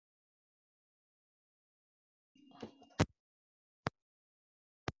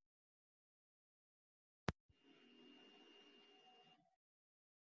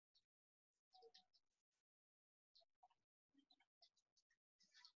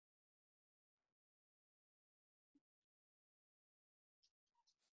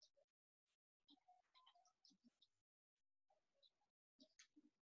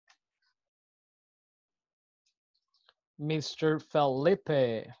Mr.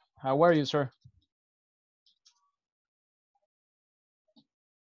 Felipe, how are you, sir?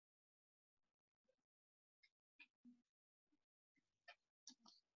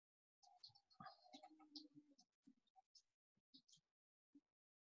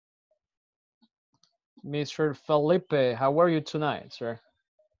 Mr. Felipe, how are you tonight, sir?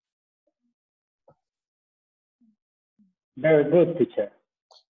 Very good, teacher.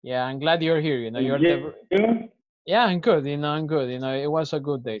 Yeah, I'm glad you're here. You know, And you're you? the. Yeah, I'm good. You know, I'm good. You know, it was a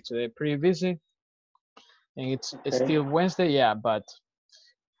good day today. Pretty busy, and it's Okay. still Wednesday. Yeah, but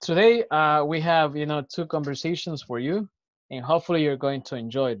today we have two conversations for you, and hopefully you're going to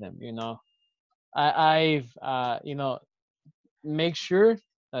enjoy them. You know, I've make sure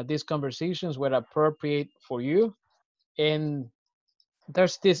that these conversations were appropriate for you, and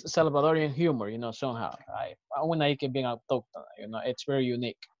there's this Salvadorian humor. You know, somehow I when I can be autóctona. You know, it's very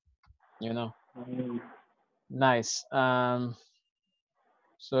unique. You know, Mm, nice.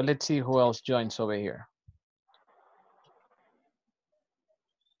 So let's see who else joins over here.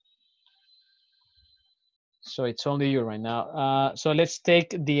 So it's only you right now. So let's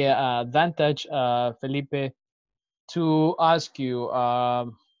take the advantage, Felipe, to ask you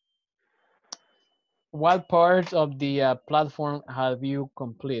what part of the platform have you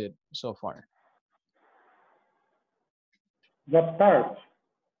completed so far? what part?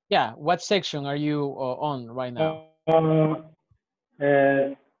 Yeah, what section are you on right now? Uh,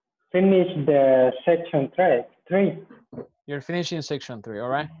 finish the section three. You're finishing section 3, all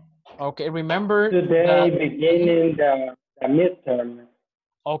right? Okay, remember Today that. Mhm. beginning the midterm.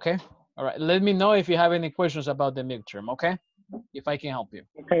 Okay, all right. Let me know if you have any questions about the midterm, okay? If I can help you.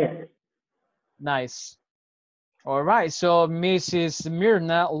 Okay. Nice. All right, so Mrs.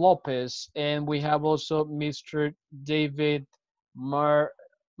 Mirna Lopez, and we have also Mr. David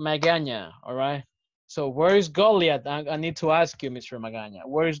Magaña, all right? So where is Goliath? I need to ask you, Mr. Magaña,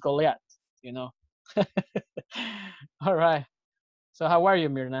 where is Goliath, you know? All right, so how are you,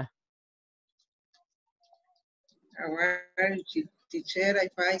 Mirna? How are you, teacher? I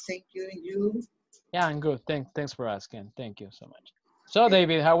fine, thank you. And you? Yeah, I'm good, thanks for asking, thank you so much. So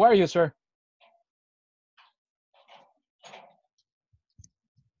David, how are you, sir?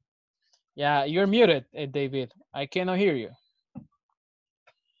 Yeah, you're muted, David, I cannot hear you.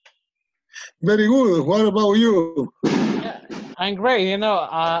 Very good. What about you? Yeah, I'm great, you know,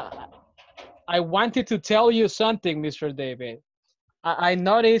 I wanted to tell you something, Mr. David. I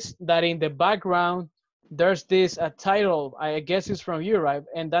noticed that in the background, there's this title. I guess it's from you, right?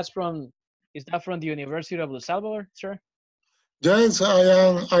 And that's from, is that from the University of El Salvador, sir? Yes, I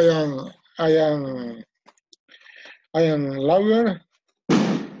am lawyer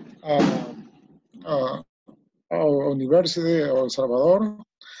uh, University of El Salvador,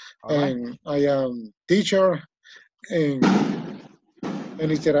 All right. and I am teacher in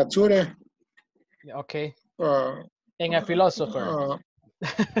literature. Okay. Uh, And a philosopher.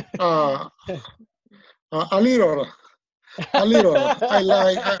 uh, uh, a little. A little. I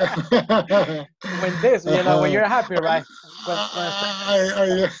like. When this, when you're happy, right?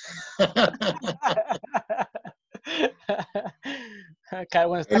 I Okay,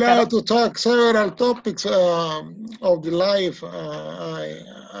 when I está like caro. to talk several topics of the life.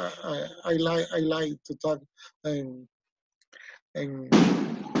 I like to talk and and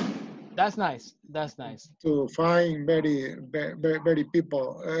That's nice. That's nice. to find very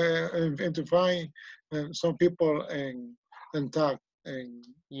people and to find some people and talk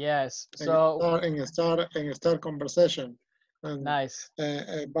Yes. and So start conversation and nice.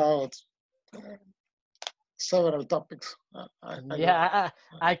 about several topics. I like. Yeah,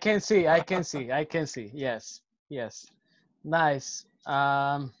 I can see. I can see. I can see. Yes. Yes. Nice.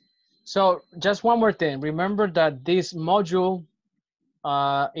 So just one more thing. Remember that this module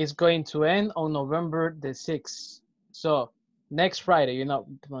is going to end on November the 6th. So next Friday,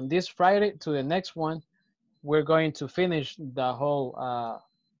 from this Friday to the next one, we're going to finish the whole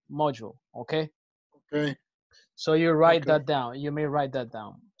module. Okay. Okay. So you write Okay. that down. You may write that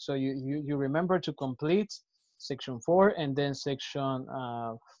down. So you remember to complete section 4 and then section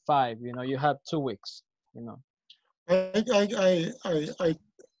 5. You have 2 weeks. I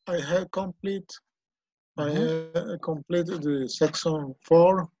have complete. I Mhm. have completed the section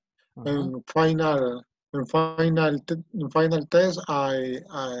 4 Mhm. and final test. I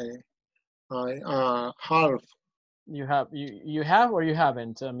half. You have or you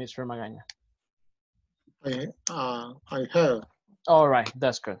haven't, Mr. Magaña? I have. All right,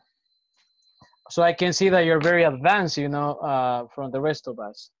 that's good. So I can see that you're very advanced, from the rest of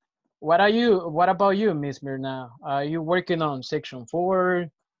us. What about you, Miss Mirna? Are you working on section 4?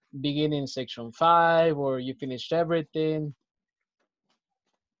 beginning section 5 or you finished everything?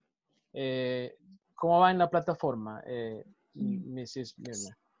 ¿Cómo va en la plataforma, Mrs.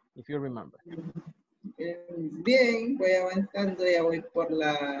 Mirna, if you remember? Bien, voy avanzando, ya voy por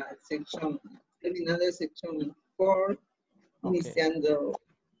la sección, terminando de sección 4, iniciando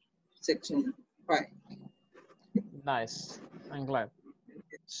section 5. Nice, I'm glad.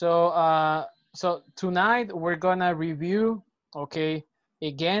 So, so tonight we're gonna review, okay,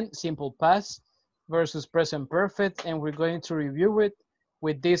 again, simple past versus present perfect, and we're going to review it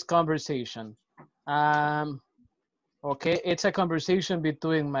with this conversation. Okay, it's a conversation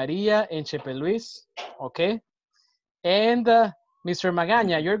between Maria and Chepe Luis, okay? And Mr.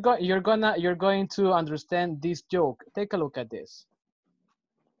 Magaña, you're going to understand this joke. Take a look at this.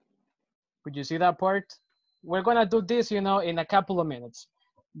 Could you see that part? We're gonna do this, you know, in a couple of minutes.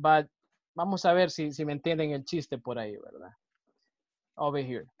 But vamos a ver si me entienden el chiste por ahí, ¿verdad? Over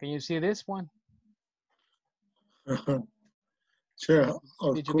here. Can you see this one? Sure,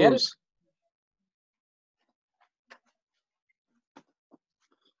 of Did you get it? course.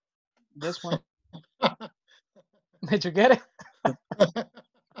 This one. Did you get it?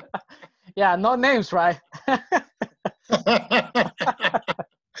 Yeah, no names, right?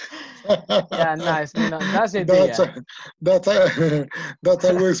 Yeah, nice. You know, that's the idea. That's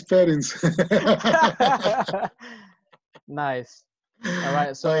a good experience. Nice. All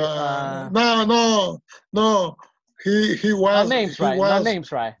right. So no. He was. no names, he right? Was, no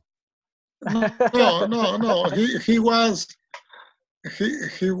names, right? No. He was.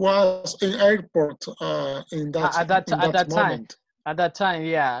 He was in airport in that time. moment. At that time,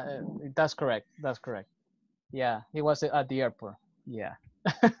 yeah, that's correct. That's correct. Yeah, he was at the airport. Yeah.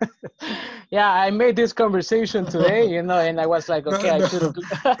 Yeah, I made this conversation today, you know, and I was like, okay, I should.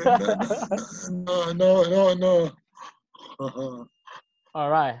 No. All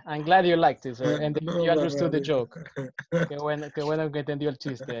right, I'm glad you liked it, sir, and you understood the joke. Qué bueno que entendió el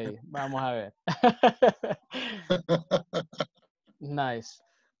chiste ahí. Vamos a ver. Nice.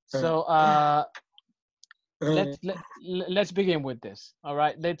 So let's begin with this. All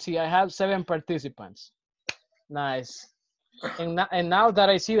right, let's see. I have 7 participants. Nice. And now that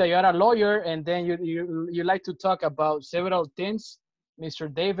I see that you are a lawyer and then you like to talk about several things, Mr.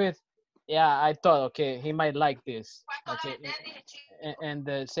 David, yeah, I thought, okay, he might like this. Okay, and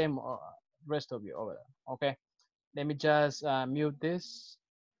the same rest of you over there. Okay, let me just mute this,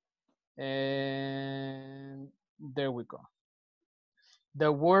 and there we go.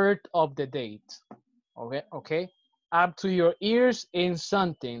 The word of the date. Okay. Up to your ears in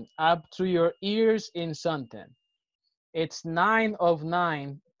something. Up to your ears in something. It's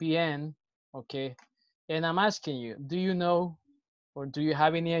 9:09 p.m. Okay, and I'm asking you, do you know or do you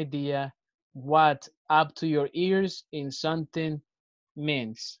have any idea what up to your ears in something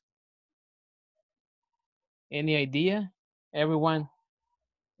means? Any idea? Everyone?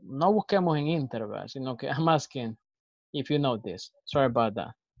 No busquemos en internet, sino que I'm asking if you know this. Sorry about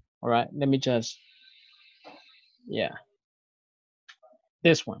that. All right, let me just, yeah.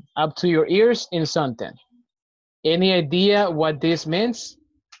 This one, up to your ears in something. Any idea what this means?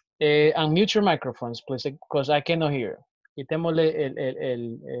 Unmute your microphones, please, because I cannot hear. Quitémosle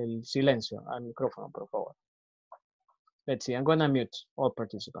el silencio al micrófono, por favor. Let's see, I'm gonna mute all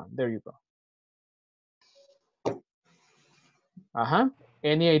participants. There you go.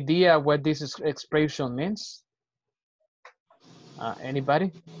 Any idea what this expression means?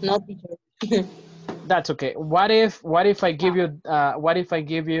 Anybody? No, teacher. That's okay. What if I give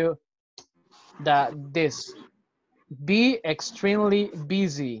you this? Be extremely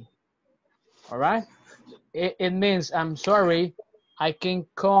busy. All right. It means I'm sorry, I can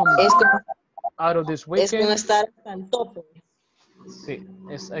come out of this weekend. Es como estar al tope. Sí,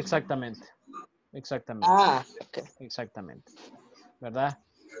 es exactamente. Okay. Exactamente. ¿Verdad?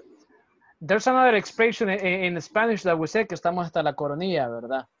 There's another expression in Spanish that we say que estamos hasta la coronilla,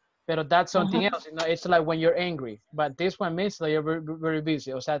 ¿verdad? Pero that's something else. You know, it's like when you're angry. But this one means that you're very, very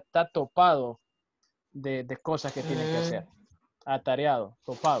busy. O sea, está topado de cosas que tiene que hacer. Atareado,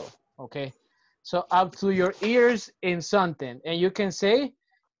 topado. Okay. So up to your ears in something. And you can say,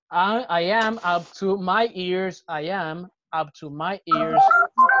 I am up to my ears. I am up to my ears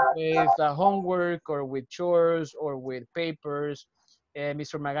with homework or with chores or with papers.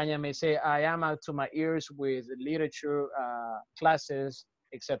 Mr. Magaña may say, I am up to my ears with literature classes,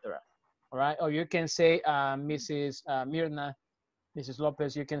 etc. All right. Or you can say, Mrs. Mirna, Mrs.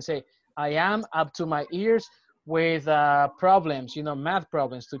 Lopez, you can say, I am up to my ears with problems, you know, math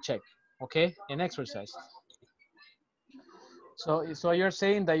problems to check. Okay, an exercise. So you're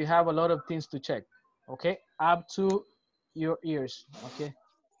saying that you have a lot of things to check. Okay, up to your ears. Okay,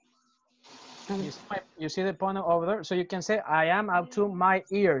 You see the point over there? So you can say, I am up to my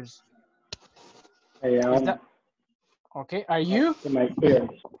ears. I Is am that okay? Are you? to my ears.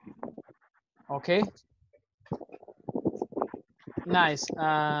 Okay. Nice.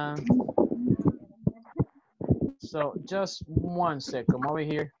 So just one second over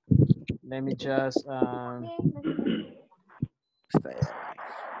here. Let me just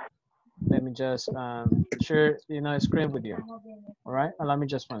share screen with you. All right. Allow me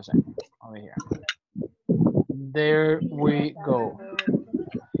just 1 second over here. There we go.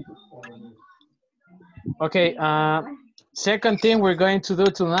 Okay. Second thing we're going to do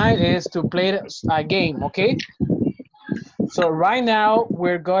tonight is to play a game. Okay. So right now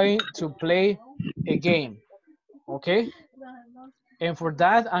we're going to play a game. Okay. And for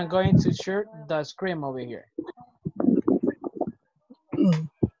that, I'm going to share the screen over here.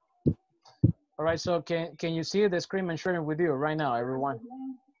 All right, so can you see the screen I'm sharing with you right now, everyone?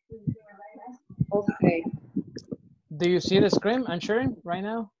 Okay. Do you see the screen I'm sharing right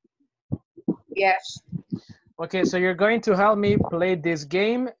now? Yes. Okay, so you're going to help me play this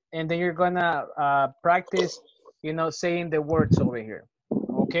game, and then you're gonna practice, saying the words over here.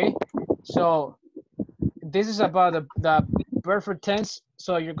 Okay, so this is about the perfect tense.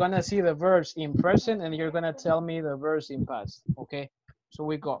 So you're gonna see the verbs in present, and you're gonna tell me the verbs in past. Okay, so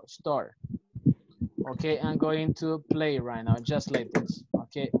we go start. Okay, I'm going to play right now, just like this.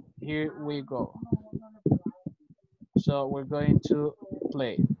 Okay, here we go. So we're going to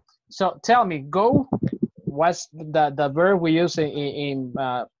play. So tell me, go. What's the verb we use in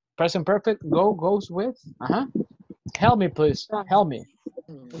present perfect? Go goes with. Help me, please. Help me.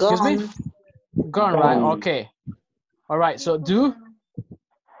 Excuse me. Gone, right? Okay. All right. So do.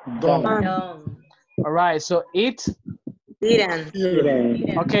 Done. All right. So eat. Eaten.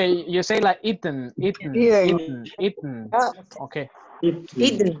 Okay. You say like eaten, eaten, eaten, eaten. Okay.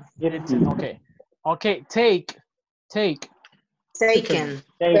 Eaten. Eaten. Okay. Okay. Take. Take. Taken.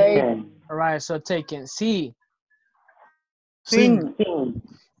 Taken. All right. So taken. See. Sing. Sing.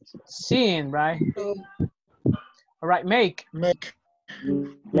 Seeing, right? All right. Make. Make.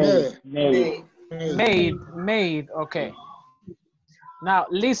 Made. Made. Made. Made. Okay. Now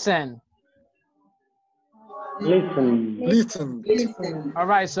listen. Listen. Listen. Listen. All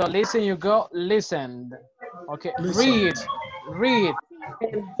right. So listen. You go. Listen. Okay. Listen. Read. Read.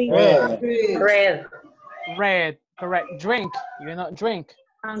 Read. Red. Read. Correct. Drink. Drink.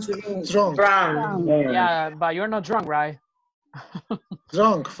 Drunk. Brown. Yeah, but you're not drunk, right?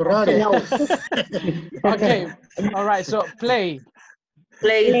 Drunk. Ferrari. Okay. All right. So play.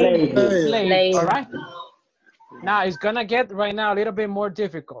 Play. Play. All right. Now it's gonna get right now a little bit more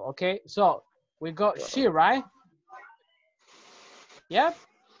difficult. Okay. So we got she, right? Yep.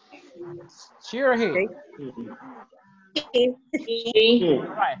 She or he. All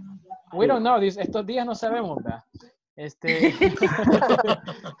right. We don't know this. Estos días no sabemos, ¿verdad?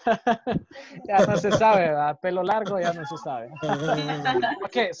 Ya no se sabe, ¿verdad? Pelo largo ya no se sabe.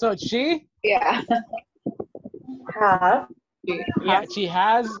 Okay, so she. Yeah. Yeah, she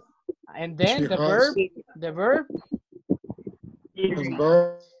has, and then She the has. verb,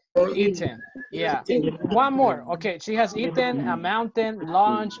 eaten. Yeah. One more. Okay, she has eaten a mountain,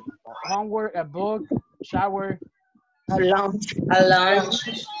 lunch, homework, a book, shower. A lunch.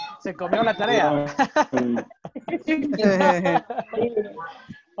 Se comió la tarea.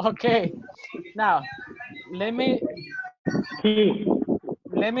 Okay. Now, let me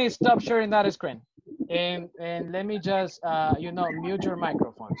stop sharing that screen, and let me just mute your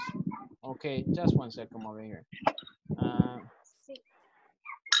microphones. Okay, just 1 second over here.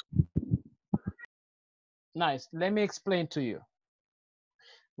 Nice. Let me explain to you.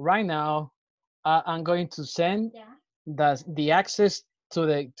 Right now, I'm going to send the access to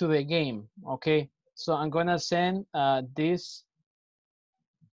the game. Okay, so I'm gonna send this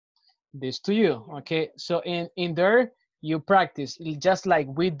to you. Okay, so in there you practice just like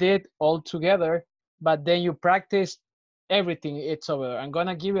we did all together, but then you practice everything. It's over there. I'm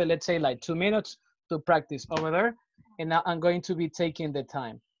gonna give you, let's say, like 2 minutes to practice over there, and now I'm going to be taking the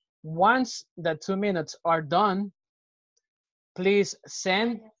time. Once the 2 minutes are done, please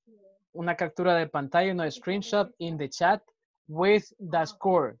send una captura de pantalla, no screenshot in the chat with the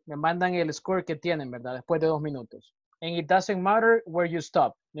score. Me mandan el score que tienen, ¿verdad? Después de 2 minutos. And it doesn't matter where you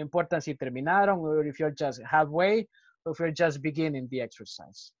stop. No importa si terminaron, or if you're just halfway, or if you're just beginning the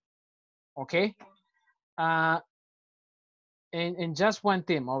exercise. Okay? And just one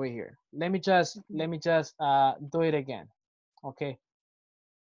thing over here. Let me just do it again. Okay?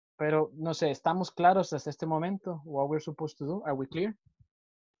 Pero no sé, ¿estamos claros hasta este momento? What we're supposed to do? Are we clear?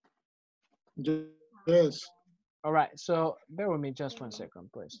 Yes. All right, so bear with me just 1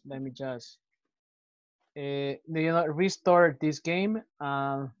 second, please. Let me just restart this game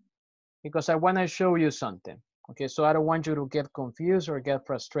because I want to show you something. Okay, so I don't want you to get confused or get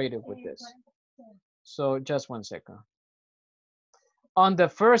frustrated with this. So just 1 second. On the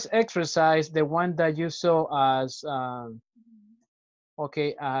first exercise, the one that you saw as,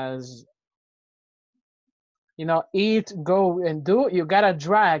 as, eat, go, and do, you gotta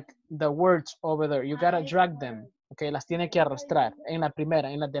drag the words over there. You gotta drag them. Okay, las tiene que arrastrar. En la primera,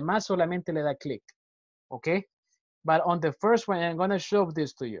 en las demás solamente le da clic. Okay, but on the first one, I'm gonna show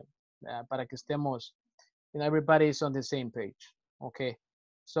this to you para que estemos, everybody is on the same page. Okay,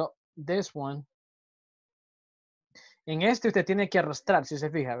 so this one. En este usted tiene que arrastrar, si se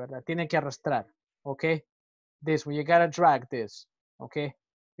fija, ¿verdad? Tiene que arrastrar, okay? This one, you gotta drag this, okay?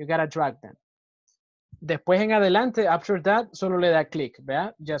 You gotta drag them. Después en adelante, after that, solo le da click,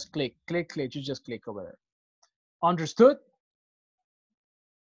 ¿verdad? Just click, click, click, you just click over there. Understood?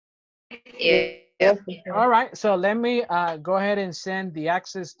 Yeah. All right, so let me go ahead and send the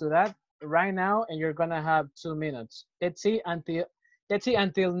access to that right now, and you're gonna have 2 minutes. Let's see until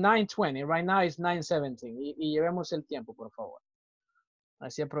 9:20. Right now it's 9:17. Y llevemos el tiempo, por favor.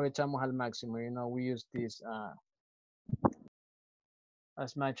 Así aprovechamos al máximo. We use this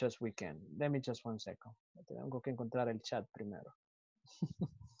as much as we can. Let me just 1 second. Tengo que encontrar el chat primero.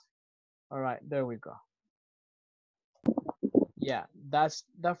 All right, there we go. Yeah, that's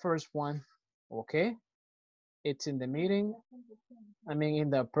the first one. Okay. It's in the meeting. I mean, in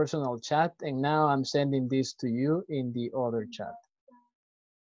the personal chat. And now I'm sending this to you in the other chat.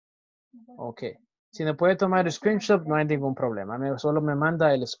 Ok. Si me puede tomar el screenshot, no hay ningún problema. Solo me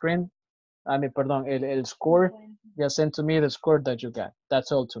manda el screen. Perdón, el score. Just send to me the score that you got.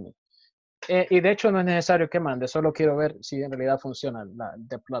 That's all to me. Y de hecho no es necesario que mande. Solo quiero ver si en realidad funciona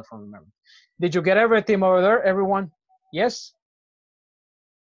the platform. Remember. Did you get everything over there, everyone? Yes?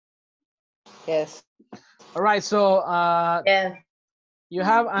 Yes. All right, so Yeah. you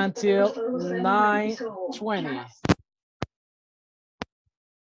have until 9:20.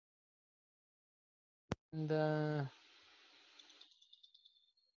 And,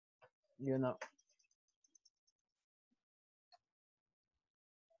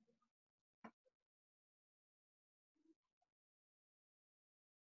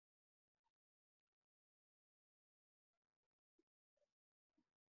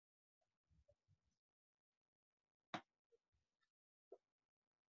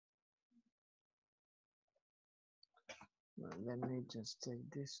 let me just take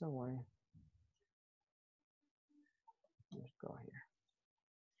this away. Let's go here.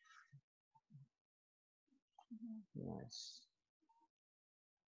 Yes.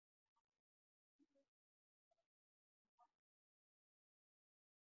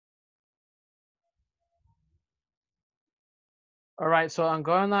 All right, so I'm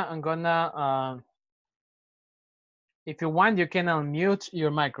gonna if you want, you can unmute your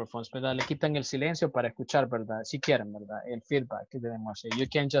microphones, ¿verdad? Le quitan el silencio para escuchar, ¿verdad? Si quieren, ¿verdad? El feedback que debemos hacer. You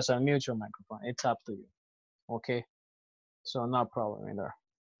can just unmute your microphone. It's up to you. Okay. So no problem in there.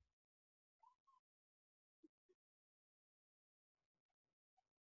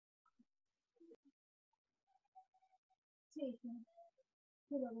 Sí, sí.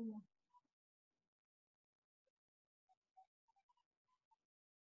 Sí, lo vemos.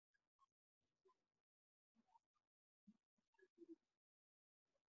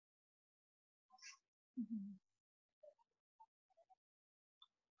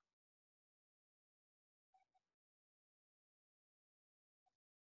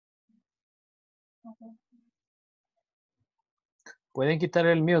 Okay. Pueden quitar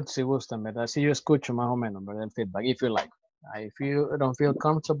el mute si gustan, ¿verdad? Si yo escucho más o menos, ¿verdad? El feedback, if you like. If you don't feel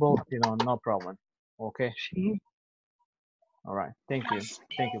comfortable, no problem. Okay. All right. Thank you.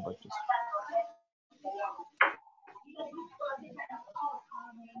 Thank you, Patricia.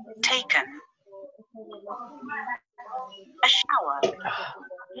 Taken. A shower.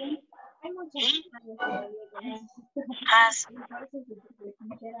 He has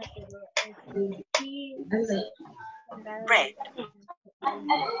read.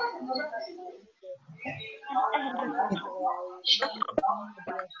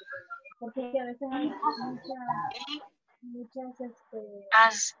 Porque a veces hay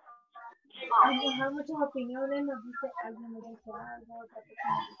Has muchas opiniones, nos dice alguien nos dice algo, otra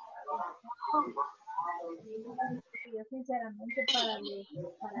persona dice algo. Y yo sinceramente para eso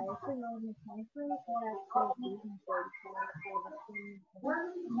yo me siento para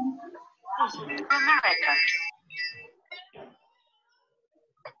America.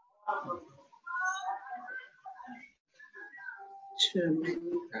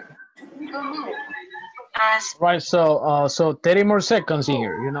 As Right, so 30 more seconds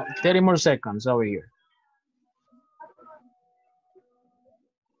here, 30 more seconds over here.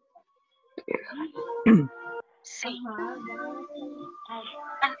 C. Ajá,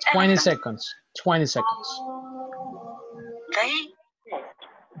 An 20 elephant. seconds. 20 seconds. They.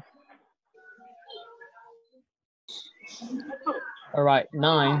 All right.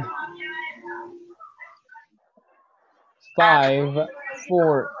 9, 5,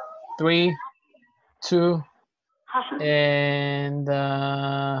 4, 3, 2, and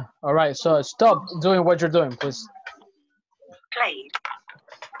all right. So stop doing what you're doing, please. Played.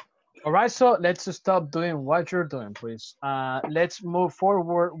 All right. So let's stop doing what you're doing, please. Let's move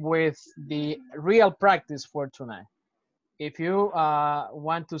forward with the real practice for tonight. If you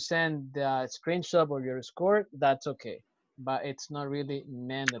want to send the screenshot of your score, that's okay, but it's not really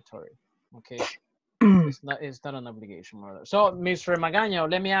mandatory. Okay, it's not an obligation. Rather. So, Mr. Magaño,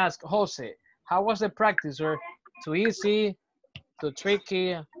 let me ask Jose, how was the practice, sir? Too easy, too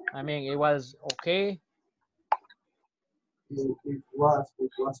tricky? I mean, it was okay. It was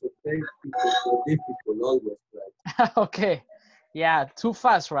okay because so difficult always, right? Okay, yeah, too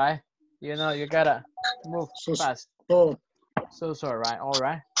fast, right? You know, you gotta move fast. So sorry, right? All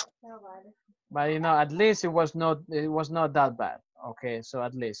right. But you know, at least it was not that bad. Okay, so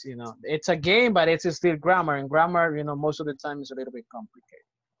at least you know it's a game, but it's still grammar, and grammar, you know, most of the time is a little bit complicated.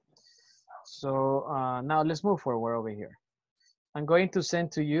 So now let's move forward over here. I'm going to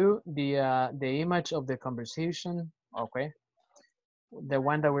send to you the image of the conversation. Okay, the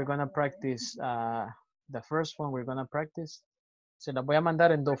one that we're gonna practice. The first one we're gonna practice. Se las voy a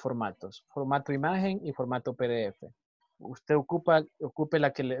mandar en dos formatos, formato imagen y formato PDF. Usted ocupe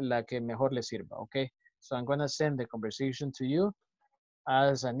la que mejor le sirva, okay? So I'm gonna send the conversation to you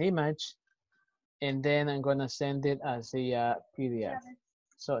as an image, and then I'm gonna send it as a PDF.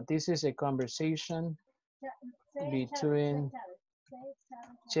 So this is a conversation between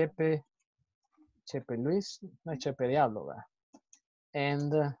Chepe Luis, no Chepe Diablo, ¿verdad?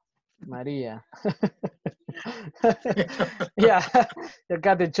 And Maria. Yeah, you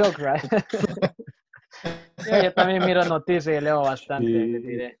got the joke, right? Yo también miro noticias y leo bastante, les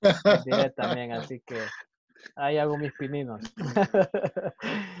diré también, así que ahí hago mis pininos.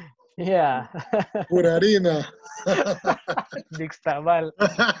 Yeah. Pura harina. Dixtabal.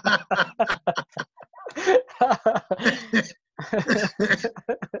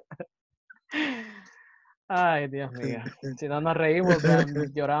 Ay, Dios mío. Si no nos reímos,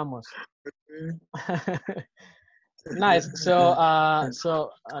 lloramos. Nice.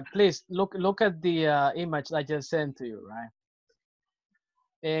 So please look at the image I just sent to you, right?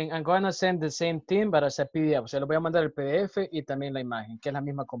 And I'm going to send the same thing, but as a PDF. O sea, le voy a mandar el PDF y también la imagen, que es la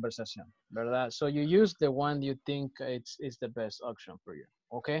misma conversación, ¿verdad? So you use the one you think is the best option for you,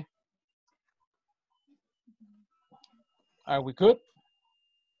 okay? Are we good?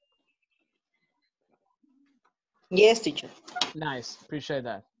 Yes, teacher. Nice, appreciate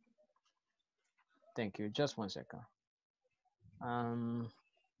that. Thank you, just one second.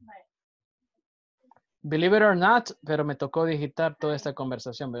 Believe it or not, pero me tocó digitar toda esta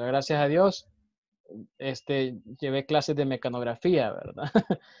conversación, pero gracias a Dios, llevé clases de mecanografía, ¿verdad?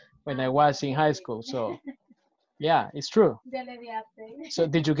 When I was in high school, so yeah, it's true. So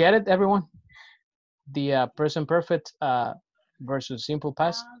did you get it, everyone? The present perfect versus simple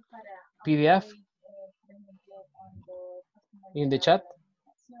past PDF in the chat?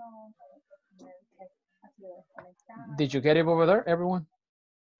 Did you get it over there, everyone?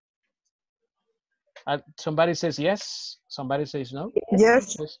 Somebody says yes, somebody says no.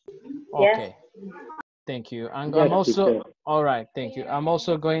 Yes. Okay, thank you. I'm also all right, thank you. I'm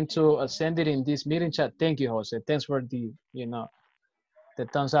also going to send it in this meeting chat. Thank you, Jose. Thanks for the the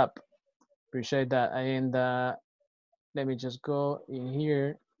thumbs up. Appreciate that. And let me just go in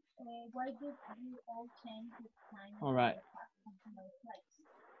here. Why did you all change the time? All right.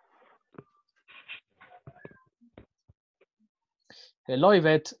 Hello,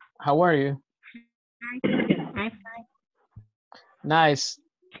 Yvette. How are you? I'm fine. Nice.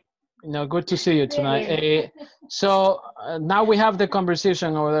 Good to see you tonight. So now we have the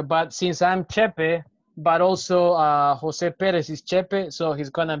conversation over there, but since I'm Chepe, but also Jose Perez is Chepe, so he's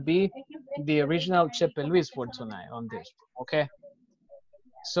gonna be the original Chepe Luis for tonight on this, okay?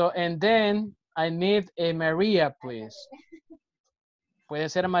 So, and then I need a Maria, please. Puede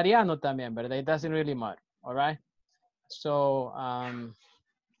ser Mariano también, ¿verdad? It doesn't really matter, all right? So,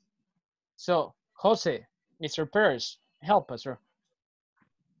 Jose, Mr. Perez, help us, sir.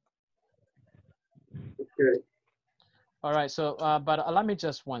 Okay. All right, so, but allow me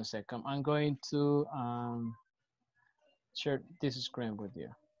just one second. I'm going to share this screen with you.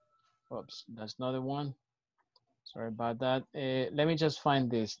 Oops, that's not the one. Sorry about that. Let me just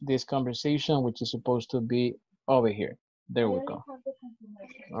find this conversation, which is supposed to be over here. There we go.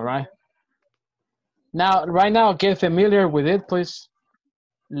 All right. Now, right now, get familiar with it, please.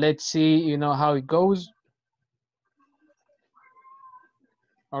 Let's see, you know, how it goes.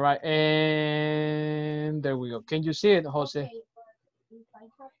 All right, and there we go. Can you see it, Jose?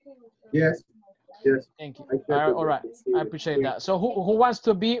 Yes, yes. Thank you. I got it. All right, can see I it. appreciate that. So who wants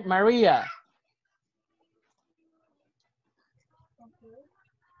to be Maria?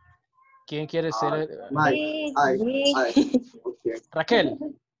 ¿Quién quiere ser el- Mike, Me. okay. Raquel?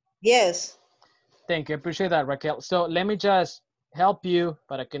 Yes. Thank you, I appreciate that, Raquel. So let me just help you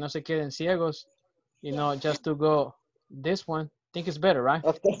para que no se queden ciegos. You know, just to go this one. Think it's better, right?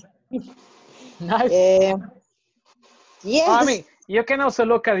 Okay. Nice. Yes. I mean, you can also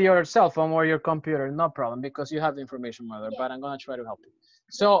look at your cell phone or your computer, no problem, because you have the information, mother, but I'm gonna try to help you.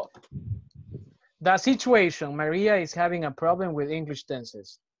 So, the situation, Maria is having a problem with English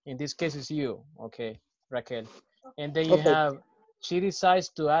tenses. In this case, it's you, okay, Raquel. And then you have, she decides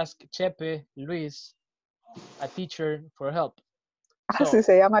to ask Chepe, Luis, a teacher, for help. So, Así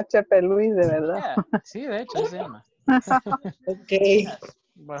se llama Chepe Luis, de verdad. yeah, sí, de hecho, se llama. Okay. Yes.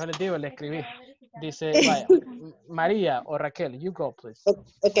 Bueno, les digo, le escribí. Dice, vaya, María o Raquel, you go, please.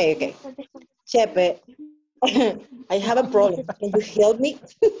 Okay. Chepe, I have a problem. Can you help me?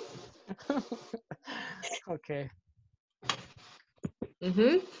 Okay.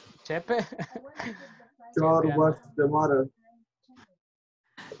 Sure, Chepe. what's the matter?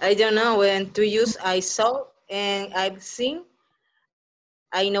 I don't know when to use I saw and I've seen.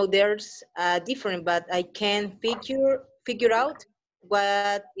 I know there's a different, but I can't figure out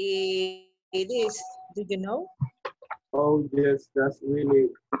what it is. Do you know? Oh, yes, that's really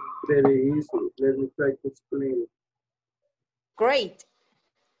very easy. Let me try to explain. Great.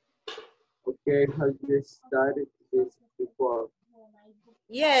 Okay, have you studied this before?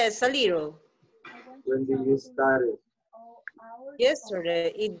 Yes, a little. When did you start it?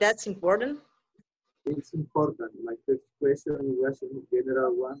 Yesterday. That's important. It's important. My first question was a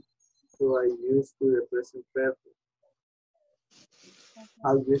general one, so I used to the present perfect.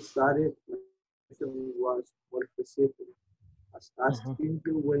 How you started? My question was more specific. As asking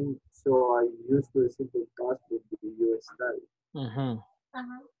you when, so I used to the simple past with the you study.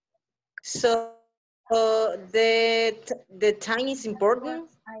 So the time is important.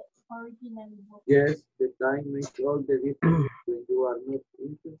 Yes, the time makes all the difference when you are not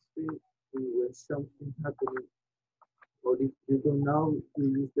interested in when something happening, or if you don't know to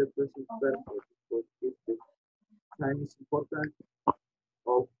use the present perfect. But if the time is important,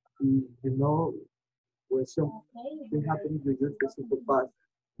 or if you know when something happening, you use the simple past.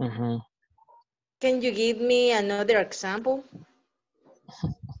 Can you give me another example?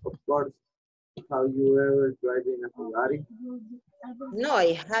 Of course. Have you ever driven a Ferrari? No,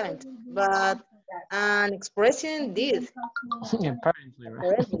 I haven't, but an expression did. Apparently,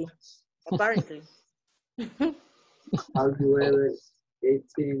 right? Apparently. Have you ever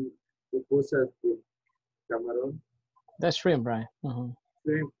eaten pupusas with camarón? That's shrimp, right?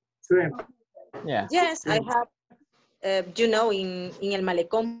 Shrimp. Yeah. Yes, I have. You know, in El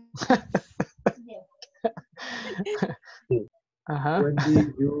Malecón. When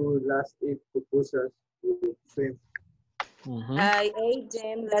did you last eat pupusas with shrimp? I ate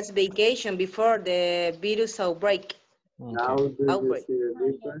them last vacation before the virus outbreak. Now do you see the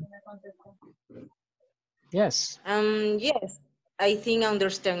difference? Yes. Yes, I think I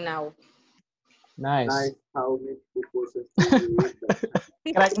understand now. Nice. How many pupusas do you eat?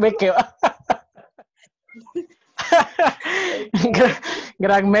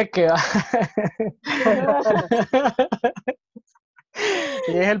 Gran meque.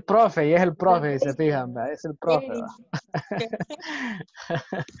 Y es el profe, se fijan, ¿verdad? Es el profe.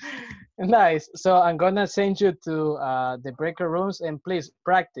 Nice. So I'm gonna send you to the breaker rooms and please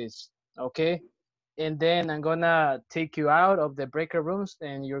practice, okay? And then I'm gonna take you out of the breaker rooms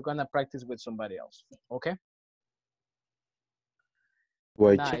and you're gonna practice with somebody else, okay?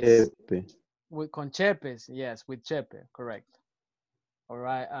 Nice. Con Chepes, yes, with Chepe, correct. All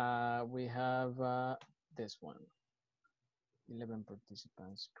right, we have this one. 11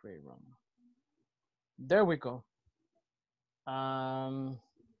 participants, create room. There we go.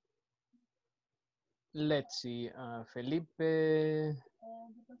 Let's see, Felipe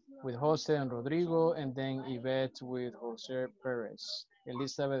with Jose and Rodrigo, and then Yvette with Jose Perez,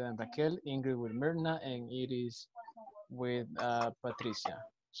 Elizabeth and Raquel, Ingrid with Myrna, and Iris with Patricia.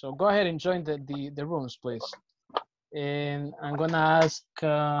 So go ahead and join the rooms, please. And I'm gonna ask,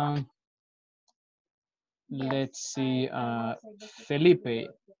 let's see, Felipe,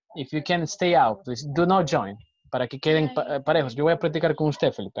 if you can stay out, please do not join, para que queden parejos. Yo voy a practicar con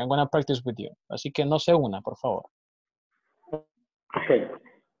usted, Felipe. I'm gonna practice with you. Así que no se una, por favor. Okay.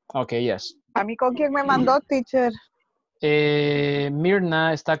 Okay, yes. ¿A mí con quién me mandó, teacher?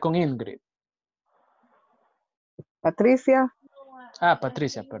 Mirna está con Ingrid. Patricia. Ah,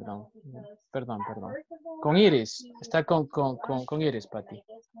 Patricia, perdón. Perdón. Con Iris. Está con Iris, Pati.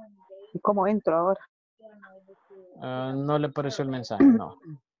 ¿Y cómo entro ahora? No le pareció el mensaje, no.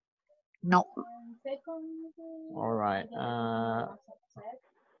 No. All right.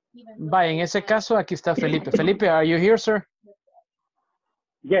 Vaya, en ese caso, aquí está Felipe. Felipe, are you here, sir?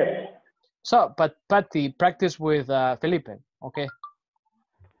 Yes. So, Patty, practice with Felipe, okay?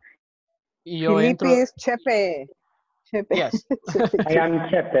 Y yo Felipe entro. es Chepe. Chepe. Yes. I am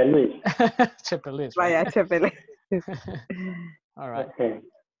Chepe Luis. Chepe Luis, right? Vaya, Chepe Luis. All right. Okay.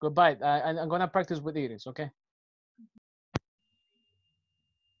 Goodbye. I'm going to practice with Iris, okay?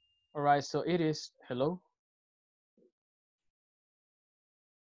 All right, so Iris, hello.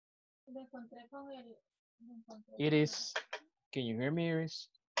 Iris, can you hear me, Iris?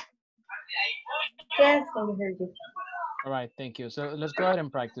 Yes, I can hear you. All right, thank you. So let's go ahead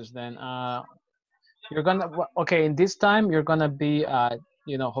and practice then. You're gonna, okay, in this time, you're gonna be,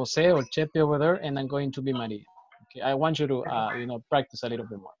 you know, Jose or Chepe over there, and I'm going to be Maria. Okay, I want you to, you know, practice a little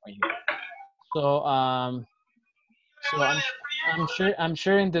bit more right here. So, I'm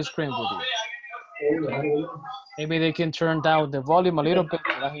sharing the screen with you. Okay. Maybe they can turn down the volume a little bit.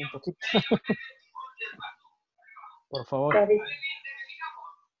 Por favor.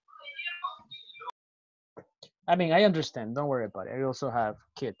 I mean, I understand. Don't worry about it. I also have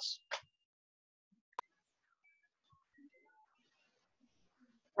kids.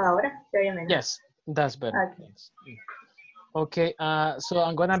 Ahora, ¿se oye menos? Yes, that's better. Okay. Thanks. Okay, so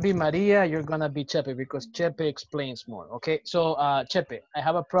I'm gonna be Maria, you're gonna be Chepe because Chepe explains more. Okay, so Chepe, I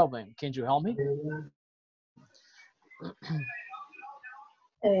have a problem. Can you help me?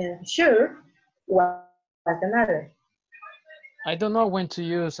 Sure. What's the matter? I don't know when to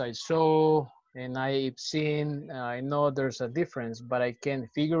use I saw and I've seen, I know there's a difference, but I can't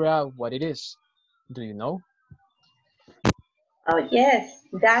figure out what it is. Do you know? Oh, yes,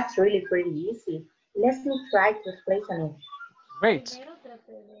 that's really pretty easy. Let me try to explain it. Great.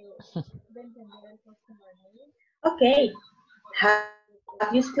 Okay,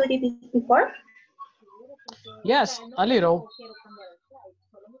 have you studied this before? Yes, a little.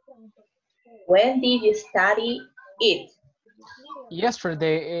 When did you study it?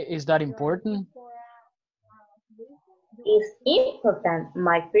 Yesterday. Is that important? It's important.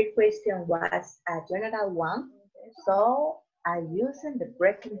 My first question was a general one, so I used the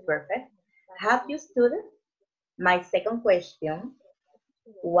present perfect. Have you studied? My second question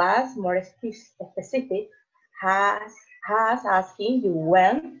was more specific, has asking you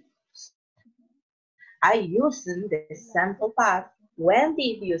when. I used the sample past. When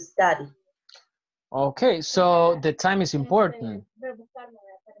did you study? Okay, so the time is important.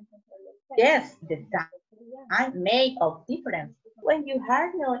 Yes, the time made of difference. When you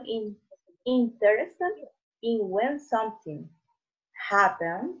are not interested in when something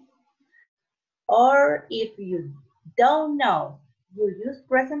happened, or if you don't know, you use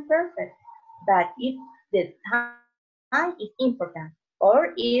present perfect. But if the time is important,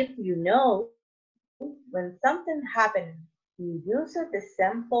 or if you know when something happened, you use the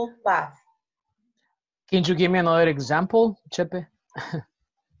simple past. Can you give me another example, Chepe?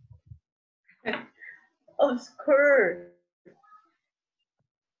 Of course.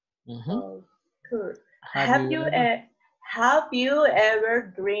 Mm-hmm. Of course. Have you Have you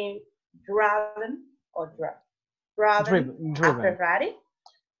ever driven a Ferrari?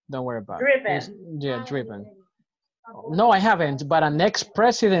 Don't worry about driven. it. Yeah, driven. No, I haven't, but an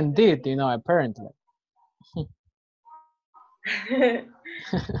ex-president did, you know, apparently. Okay.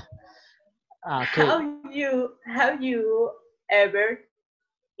 Have you ever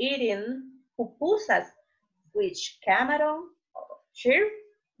eaten pupusas, which camarón or shrimp?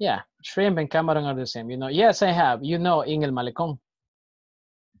 Yeah, shrimp and camarón are the same. You know, yes, I have. You know, in el malecón.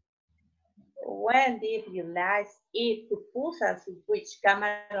 When did you last eat pupusas, which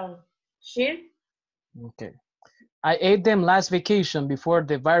camarón shrimp? Okay. I ate them last vacation before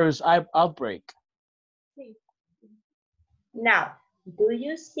the virus outbreak. Now, do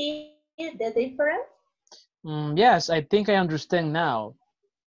you see the difference? Yes, I think I understand now.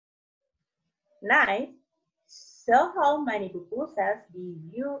 Nice. So how many pupusas did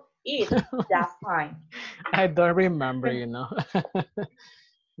you eat that time? I don't remember, you know.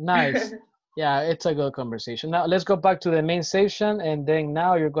 Nice. Yeah, it's a good conversation. Now, let's go back to the main session, and then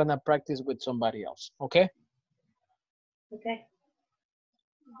now you're going to practice with somebody else, okay? Okay.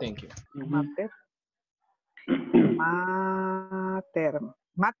 Thank you. Mater.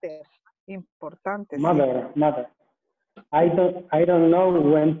 Importante. Mother. I don't know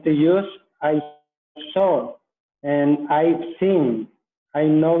when to use I saw and I've seen. I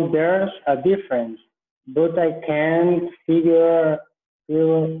know there's a difference, but I can't figure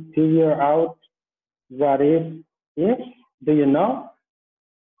out what it is. Do you know?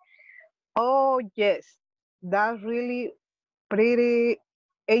 Oh, yes. That's really pretty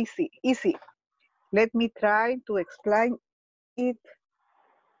easy. Let me try to explain it.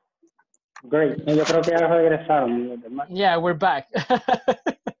 Great. Yo creo que ya regresaron los demás. Yeah, we're back.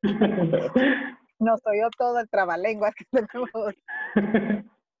 No soy yo todo el trabalenguas que tenemos.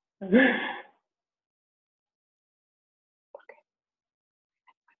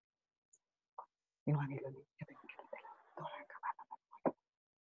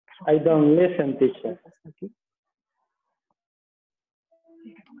 I don't listen, teacher.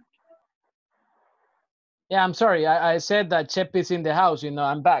 Yeah, I'm sorry. I said that Chep is in the house. You know,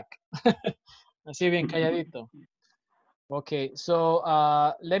 I'm back. Así bien calladito. Okay, so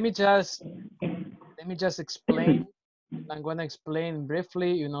let me just explain. I'm going to explain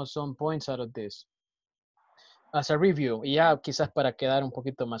briefly, you know, some points out of this. As a review, y ya quizás para quedar un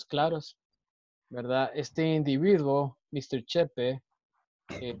poquito más claros, ¿verdad? Este individuo, Mr. Chepe,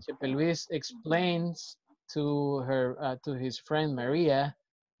 Chepe Luis explains to his friend Maria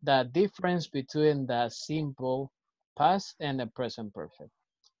the difference between the simple past and the present perfect.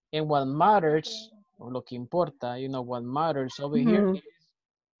 And what matters, or lo que importa, you know, what matters over here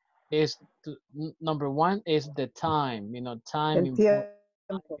is number one is the time, you know, time. El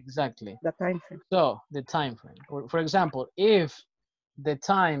tiempo. Exactly. The time frame. So the time frame. For example, if the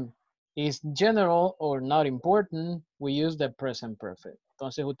time is general or not important, we use the present perfect.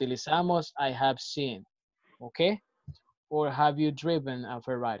 Entonces utilizamos I have seen, okay? Or have you driven a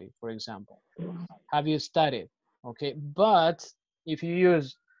Ferrari, for example? Have you studied, okay? But if you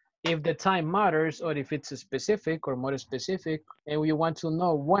use, if the time matters or if it's specific or more specific and you want to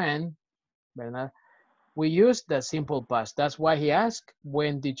know when, ¿verdad? We use the simple past. That's why he asked,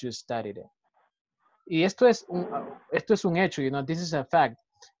 when did you study it? Y esto es un hecho, you know, this is a fact.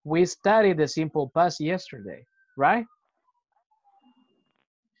 We studied the simple past yesterday, right?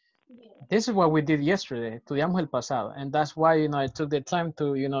 This is what we did yesterday. Estudiamos el pasado. And that's why, you know, I took the time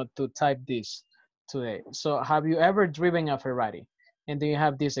to, you know, to type this today. So have you ever driven a Ferrari? And then you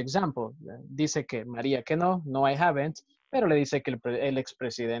have this example. Dice que María que no, no I haven't, pero le dice que el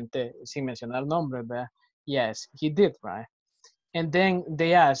expresidente, sin mencionar nombres, ¿verdad? Yes, he did, right? And then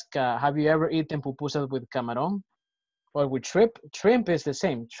they ask, have you ever eaten pupusas with camarón? Or with shrimp? Shrimp is the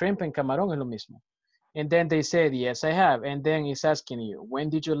same. Shrimp and camarón es lo mismo. And then they said, yes, I have. And then he's asking you, when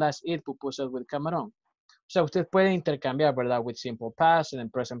did you last eat pupusas with camarón? So usted puede intercambiar, ¿verdad? With simple past and then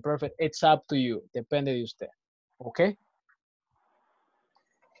present perfect. It's up to you. Depende de usted. Okay?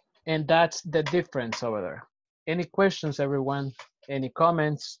 And that's the difference over there. Any questions, everyone? Any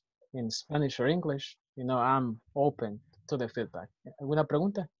comments in Spanish or English? You know, I'm open to the feedback. ¿Alguna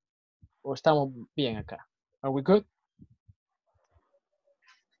pregunta? ¿O estamos bien acá? Are we good?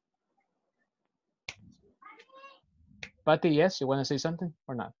 Patty, yes, you want to say something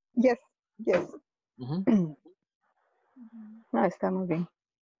or not? Yes. Mm-hmm. No, estamos bien.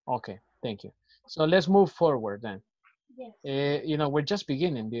 Okay, thank you. So let's move forward then. Yes. You know, we're just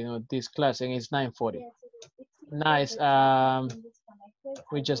beginning, you know, this class and it's 9:40. Yes. Nice.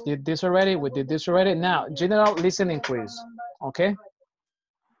 We just did this already. We did this already. Now, general listening quiz. Okay.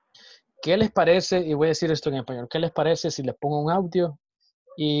 ¿Qué les parece? Y voy a decir esto en español. ¿Qué les parece si les pongo un audio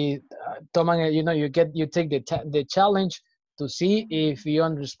y toman, you know, you take the challenge to see if you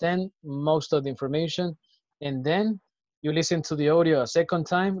understand most of the information, and then you listen to the audio a second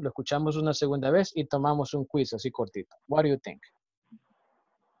time, lo escuchamos una segunda vez y tomamos un quiz así cortito. What do you think?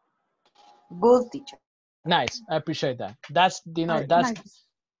 Good, teacher. Nice, I appreciate that. That's, you know,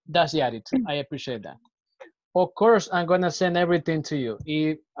 that's the attitude. I appreciate that. Of course, I'm gonna send everything to you.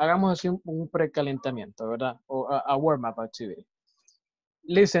 Y hagamos así un precalentamiento, ¿verdad? Or a warm-up activity.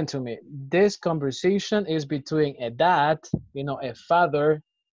 Listen to me. This conversation is between a dad, you know, a father,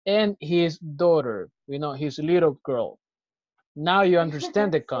 and his daughter, you know, his little girl. Now you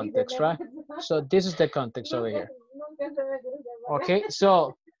understand the context, right? So this is the context over here. Okay,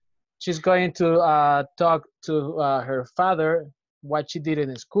 so she's going to talk to her father what she did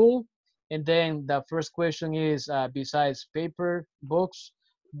in school. And then the first question is, besides paper, books,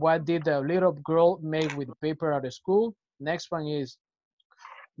 what did the little girl make with paper at school? Next one is,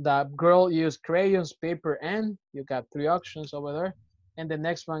 the girl used crayons, paper, and you got 3 options over there. And the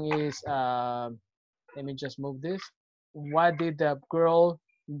next one is, let me just move this. What did the girl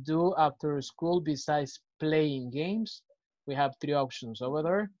do after school besides playing games? We have 3 options over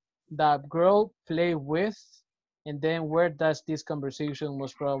there. The girl played with and then where does this conversation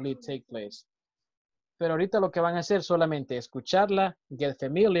most probably take place. Pero ahorita lo que van a hacer solamente escucharla, get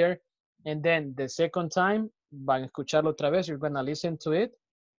familiar, and then the second time van a escucharlo otra vez, you're going to listen to it,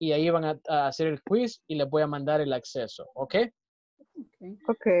 y ahí van a hacer el quiz y les voy a mandar el acceso, okay?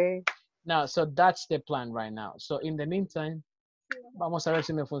 Okay. Now, so that's the plan right now. So in the meantime, vamos a ver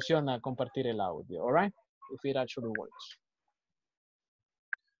si me funciona compartir el audio, all right? If it actually works.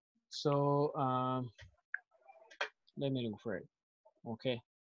 So, let me look for it, okay?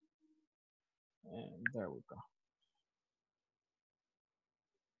 And there we go.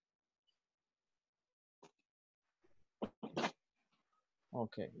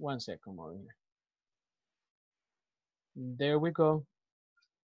 Okay, 1 second over here. There we go.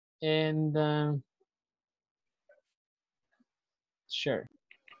 And sure.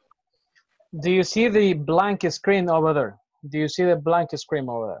 Do you see the blank screen over there? Do you see the blank screen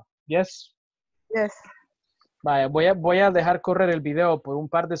over there? Yes? Yes. Vaya, voy a dejar correr el video por un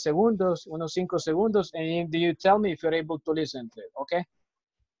par de segundos, unos 5 segundos, and do you tell me if you're able to listen to it, okay?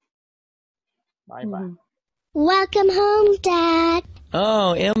 Bye bye. Welcome home, Dad.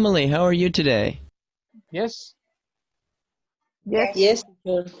 Oh, Emily, how are you today? Yes? Yes. Yes.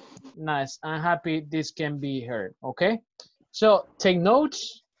 Nice. I'm happy this can be heard, okay? So, take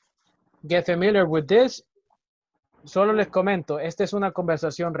notes, get familiar with this. Solo les comento, esta es una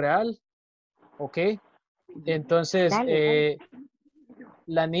conversación real, ok. Entonces,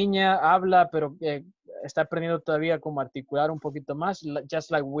 la niña habla, pero está aprendiendo todavía como articular un poquito más,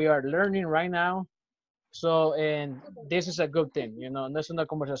 just like we are learning right now. So, and this is a good thing, you know, no es una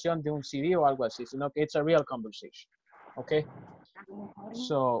conversación de un CD o algo así, sino que it's a real conversation, okay.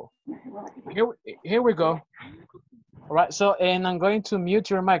 So, here we go. All right, so, and I'm going to mute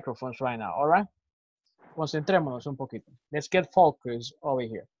your microphones right now, all right? Concentrémonos un poquito. Let's get focused over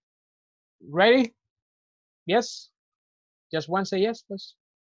here. Ready? Yes? Just one say yes, please.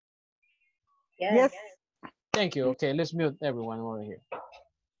 Yes. Thank you. Okay, let's mute everyone over here.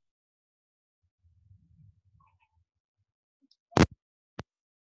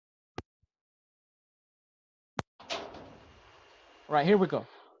 All right, here we go.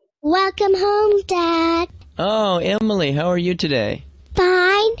 Welcome home, Dad. Oh, Emily, how are you today?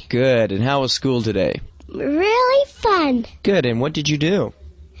 Fine. Good, and how was school today? Really fun. Good, and what did you do?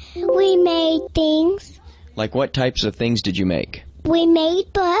 We made things. Like what types of things did you make? We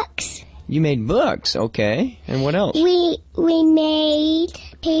made books. You made books, okay. And what else? We made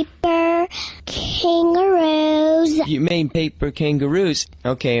paper kangaroos. You made paper kangaroos.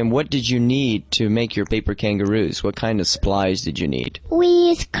 Okay, and what did you need to make your paper kangaroos? What kind of supplies did you need? We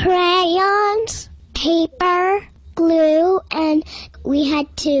used crayons, paper, glue, and we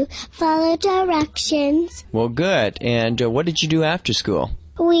had to follow directions. Well, good. And what did you do after school?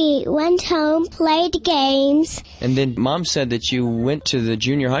 We went home, played games. And then Mom said that you went to the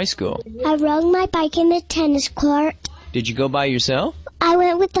junior high school. I rode my bike in the tennis court. Did you go by yourself? I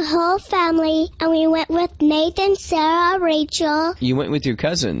went with the whole family, and we went with Nathan, Sarah, Rachel. You went with your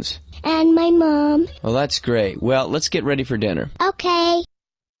cousins. And my mom. Well, that's great. Well, let's get ready for dinner. Okay.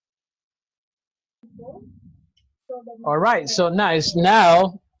 All right, so nice.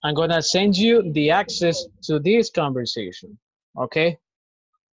 Now, I'm going to send you the access to this conversation, okay?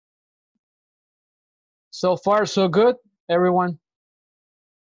 So far, so good, everyone?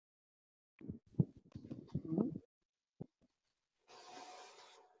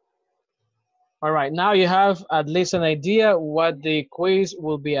 All right, now you have at least an idea what the quiz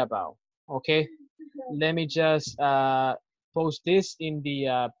will be about, okay? Let me just post this in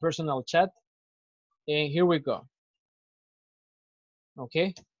the personal chat, and here we go.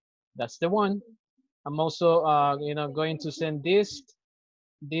 Okay, that's the one. I'm also, you know, going to send this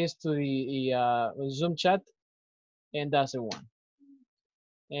to the Zoom chat, and that's the one.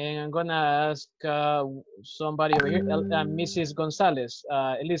 And I'm gonna ask somebody over here, Mrs. Gonzalez,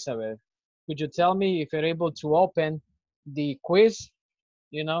 Elizabeth, could you tell me if you're able to open the quiz,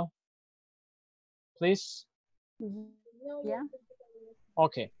 you know, please? Yeah.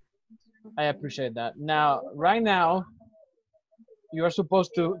 Okay, I appreciate that. Now, right now, you are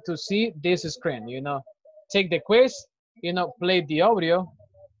supposed to see this screen, you know, take the quiz, you know, play the audio,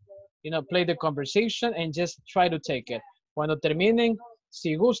 you know, play the conversation, and just try to take it. Cuando terminen,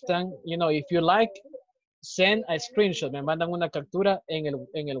 si gustan, you know, if you like, send a screenshot. Me mandan una captura en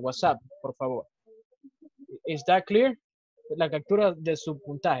el WhatsApp, por favor. Is that clear? La captura de su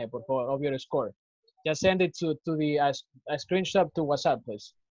puntaje, por favor, of your score. Just send it to the a screenshot to WhatsApp,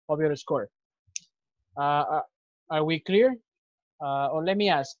 please, of your score. Are we clear? Or let me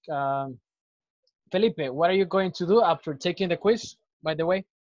ask, Felipe, what are you going to do after taking the quiz, by the way,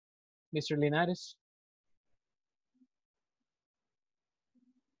 Mr. Linares?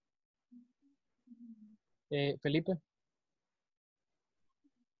 Felipe?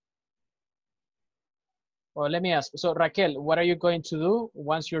 Or let me ask. So Raquel, what are you going to do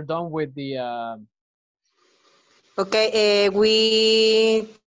once you're done with the? Okay, we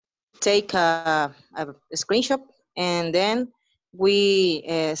take a screenshot and then we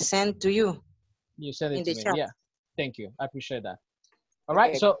send to you You send it in to the me. chat. Yeah. Thank you. I appreciate that. All right.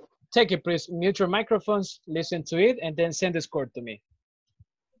 Okay. So take it, please. Mute your microphones, listen to it, and then send the score to me.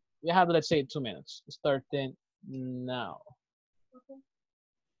 You have, let's say, 2 minutes. Starting now.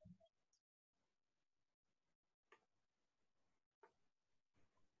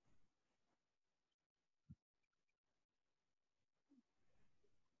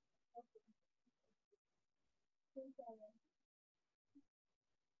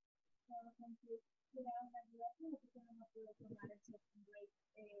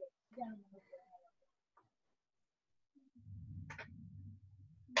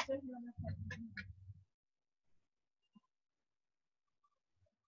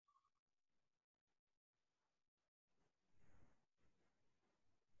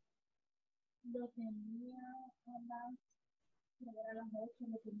 Lo tenía a las, a las 8,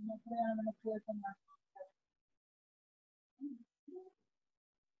 lo tenía prueba, no lo pude tomar.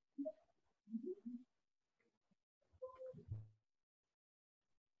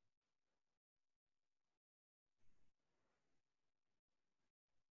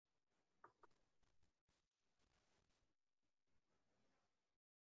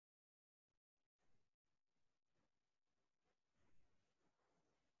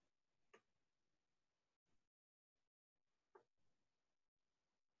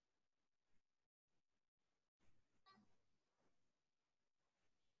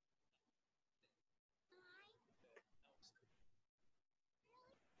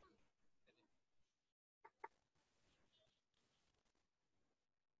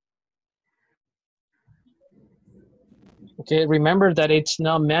 Okay, remember that it's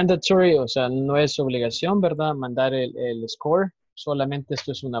not mandatory, o sea, no es obligación, ¿verdad? Mandar el score, solamente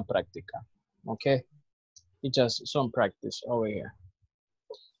esto es una práctica, okay? It's just some practice over here.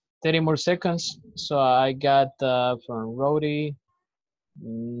 30 more seconds, so I got from Rody,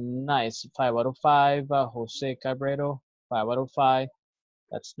 nice, 5 out of 5, Jose Cabrero, 5 out of 5,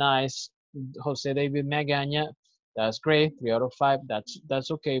 that's nice. Jose David Magaña, that's great, 3 out of 5,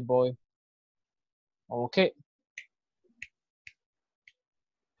 that's okay, boy. Okay.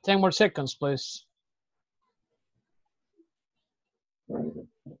 10 more seconds, please.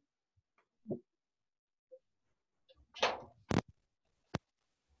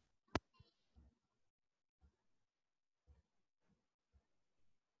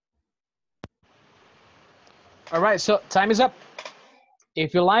 All right, so time is up.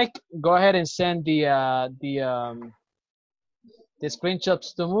 If you like, go ahead and send the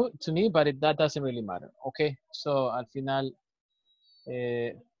screenshots to me, but that doesn't really matter. Okay, so al final,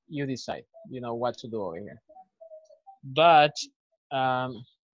 you decide, you know, what to do over here. But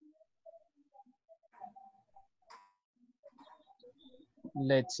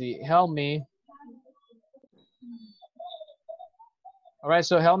let's see, help me. All right,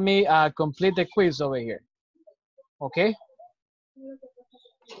 so help me complete the quiz over here. Okay.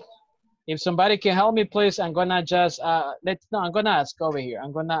 If somebody can help me, please, I'm gonna just I'm gonna ask over here.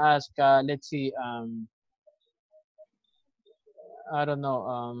 I'm gonna ask. Let's see. I don't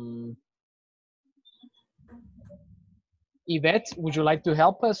know. Yvette, would you like to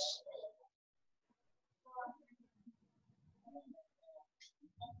help us?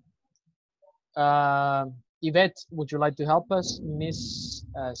 Yvette, would you like to help us, Miss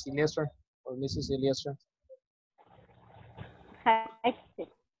Silvestre or Mrs. Silvestre?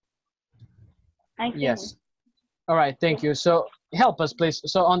 Yes. All right, thank you. So help us, please.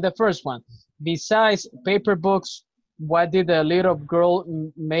 So on the first one, besides paper books, what did the little girl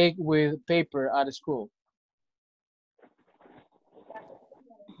make with paper at school?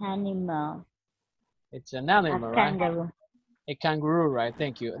 Animal. It's an animal, A right? kangaroo. A kangaroo, right?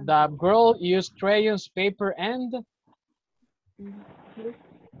 Thank you. The girl used crayons, paper, and?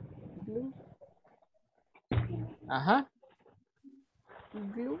 Glue. Uh-huh.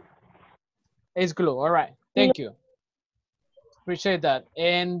 Glue. It's glue. All right. Thank you. Appreciate that.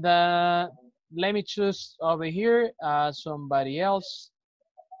 And let me choose over here somebody else.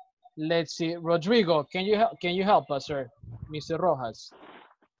 Let's see. Rodrigo, can you help us, sir? Mr. Rojas.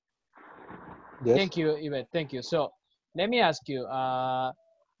 Yes. Thank you, Yvette. Thank you. So let me ask you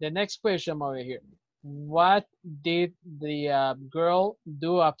the next question over here. What did the girl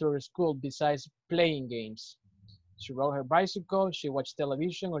do after school besides playing games? She rode her bicycle, she watched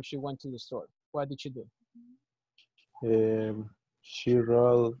television, or she went to the store? What did she do? She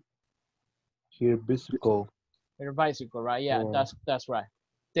rode Her bicycle. Her bicycle, right? Yeah, Oh. that's right.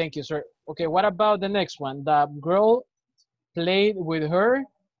 Thank you, sir. Okay, what about the next one? The girl played with her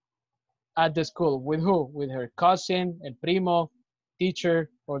at the school. With who? With her cousin, el primo, teacher,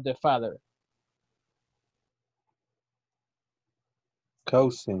 or the father?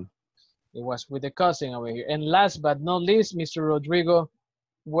 Cousin. It was with the cousin over here. And last but not least, Mr. Rodrigo,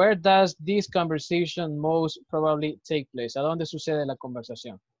 where does this conversation most probably take place? ¿A dónde sucede la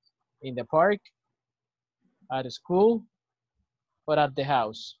conversación? In the park, at school, or at the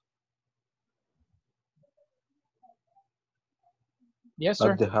house? Yes,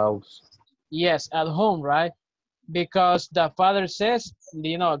 sir. At the house. Yes, at home, right? Because the father says,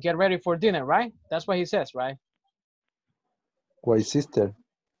 you know, get ready for dinner, right? That's what he says, right? White sister.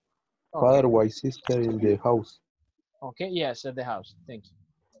 Okay. Father, white sister in the house. Okay, yes, at the house. Thank you.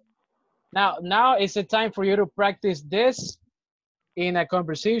 Now it's a time for you to practice this in a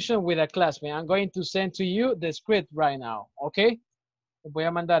conversation with a classmate. I'm going to send to you the script right now, okay? Voy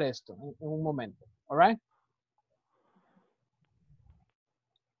a mandar esto en un momento, all right?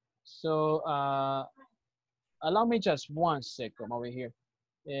 So, allow me just 1 second over here.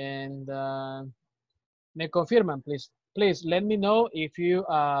 And me confirman, please. Please let me know if you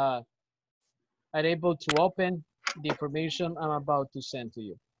are able to open the information I'm about to send to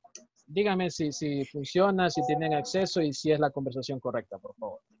you. Díganme si funciona, si tienen acceso y si es la conversación correcta, por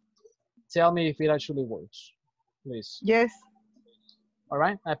favor. Tell me if it actually works, please. Yes. All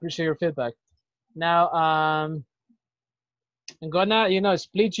right, I appreciate your feedback. Now, I'm gonna,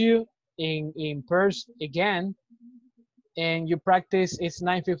 split you in pairs again, and you practice, it's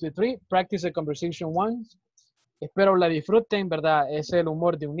 9:53, practice the conversation once. Espero la disfruten, ¿verdad? Es el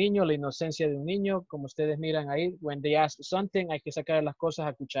humor de un niño, la inocencia de un niño, como ustedes miran ahí, when they ask something, hay que sacar las cosas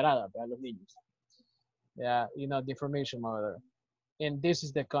a cucharadas, ¿verdad? Los niños. Yeah, the information over there. And this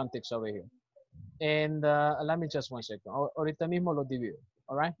is the context over here. And let me just 1 second. Ahorita mismo lo divido,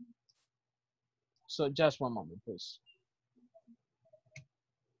 all right? So just 1 moment, please.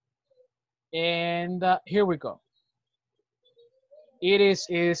 And here we go. Iris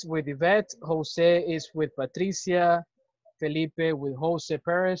is with Yvette, Jose is with Patricia, Felipe with Jose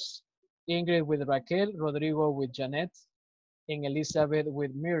Perez, Ingrid with Raquel, Rodrigo with Janet, and Elizabeth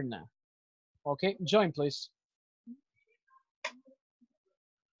with Myrna. Okay, join please.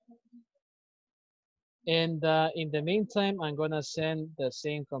 And in the meantime, I'm gonna send the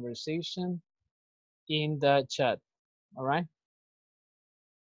same conversation in the chat, all right?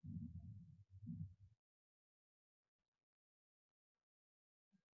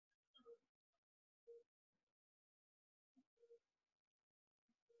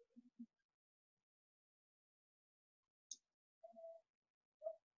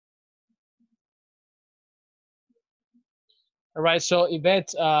 All right, so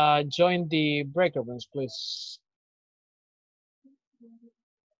Yvette, join the breakout rooms, please.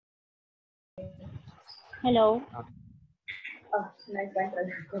 Hello. Oh, no encuentro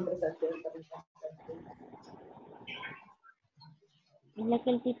la conversación. Es la que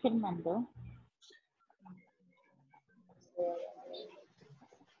el teacher mandó.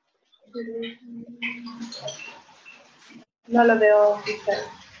 No lo veo, teacher.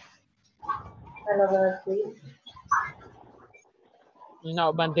 No lo veo aquí.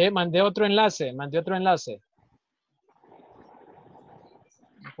 No, mandé otro enlace,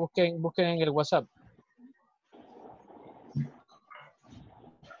 Busquen en el WhatsApp.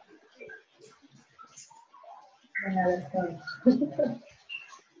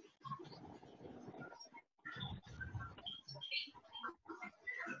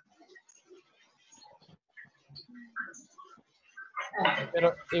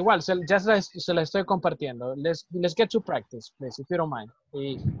 Pero igual, ya se la estoy compartiendo. Let's get to practice, please, if you don't mind.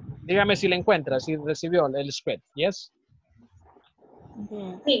 Y dígame si la encuentra, si recibió el script, yes?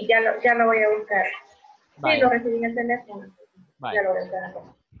 Sí, ya lo voy a buscar. Vale. Sí, lo recibí en el teléfono. Vale. Ya lo voy a buscar.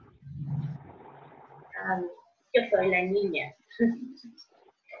 Yo soy la niña.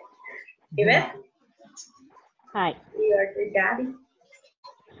 ¿Y ves? Hi. You are the daddy.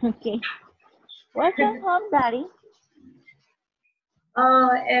 Okay. Welcome home, Daddy. Oh,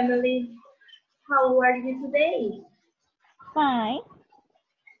 Emily, how are you today? Fine.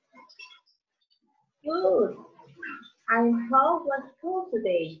 Good. And how was school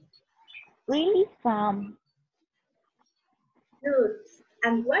today? Really fun. Good.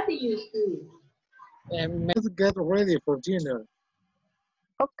 And what do you do? Let's get ready for dinner.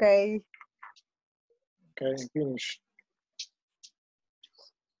 Okay. Okay, finish.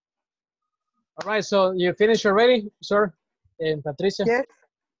 All right, so you finished already, sir? And Patricia? Yes.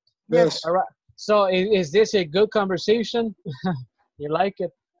 Yes. All right. So is this a good conversation? You like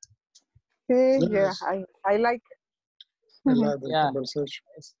it? Yeah, Yes, I like I it. like the Yeah. conversation.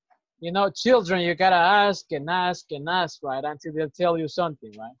 You know, children, you gotta ask and ask and ask, right? Until they'll tell you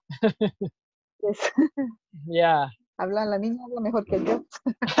something, right? Yes. Yeah. La niña habla mejor que yo.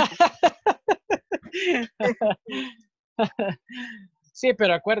 Sí,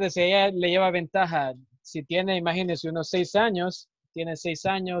 pero acuérdese, ella le lleva ventaja. Si tiene, imagínese, unos 6 años, tiene 6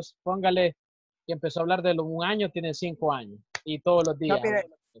 años, póngale que empezó a hablar de un año, tiene 5 años. Y todos los No, días.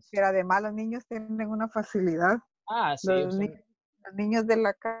 pero además los niños tienen una facilidad. Ah, sí. Los niños de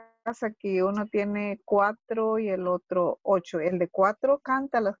la casa, que uno tiene 4 y el otro 8. El de 4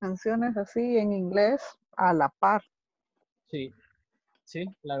 canta las canciones así en inglés a la par. Sí, sí,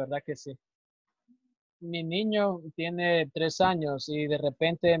 la verdad que sí. Mi niño tiene 3 años y de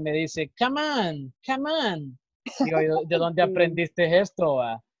repente me dice, come on, come on. Digo, ¿de dónde aprendiste esto?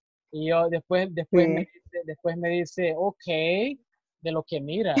 Y yo después me dice, ok, de lo que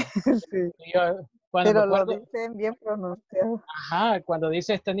mira. Sí. Y yo, cuando Pero me acuerdo, lo dicen bien pronunciado. ajá, cuando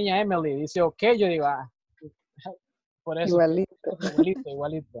dice esta niña Emily, dice, ok, yo digo, por eso, Igualito.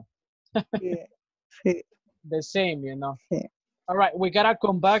 igualito. Yeah. Sí. The same, you know. Sí. All right, we gotta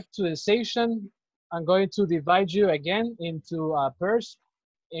come back to the session. I'm going to divide you again into pairs,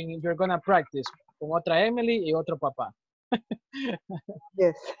 and you're gonna practice con otra Emily y otro papá.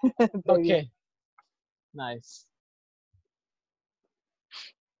 Yes. Okay, nice.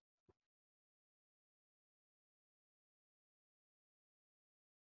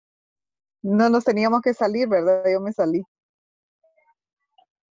 No nos teníamos que salir, ¿verdad? Yo me salí.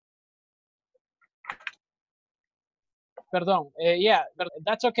 Perdón. Yeah,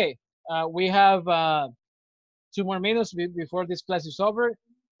 that's okay. We have 2 more minutes before this class is over.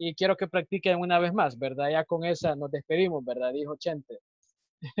 Y quiero que practiquen una vez más, ¿verdad? Ya con esa nos despedimos, ¿verdad? Dijo Chente.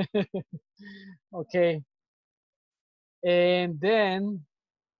 Okay. And then,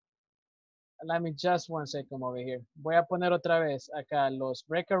 let me just 1 second over here. Voy a poner otra vez acá los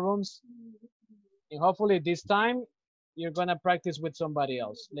breakout rooms. And hopefully this time, you're going to practice with somebody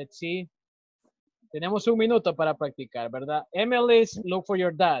else. Let's see. Tenemos 1 minuto para practicar, ¿verdad? Emily's, look for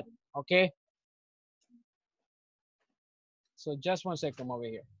your dad, okay? So just 1 second over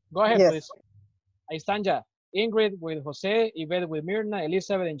here. Go ahead, please. Ahí están ya. Ingrid with Jose, Yvette with Mirna,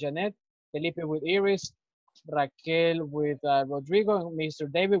 Elizabeth and Janet, Felipe with Iris, Raquel with Rodrigo, and Mr.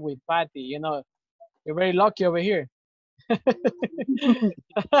 David with Patty. You know, you're very lucky over here.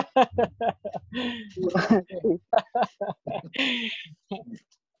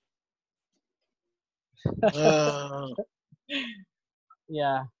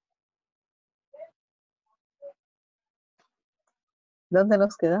 Yeah. ¿Dónde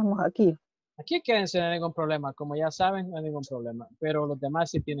nos quedamos? Aquí. Aquí quédense, no hay ningún problema. Como ya saben, no hay ningún problema. Pero los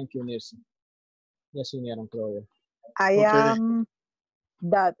demás sí tienen que unirse. Ya se unieron, creo yo. I am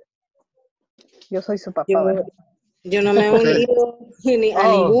dad. Yo soy su papá. Yo no me he unido a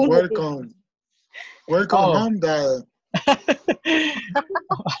ninguno. Welcome. Welcome home, Dad.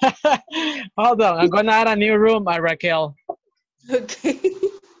 Hold on, I'm gonna add a new room, Raquel. Okay.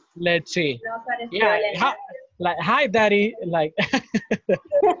 Let's see. Yeah, hi, Daddy. Like,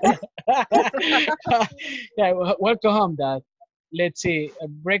 yeah, welcome home, Dad. Let's see,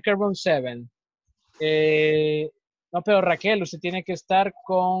 breaker room 7. No, pero Raquel, usted tiene que estar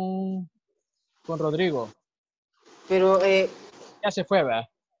con Rodrigo. Pero, ya se fue, ¿verdad?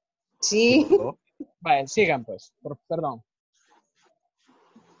 Sí. Vale, sigan pues, perdón.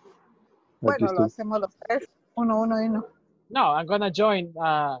 Bueno, lo hacemos los 3, 1, 1 y 1. No, I'm gonna join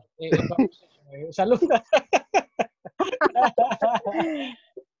Salud.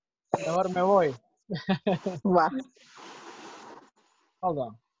 Mejor me voy. Va. Hold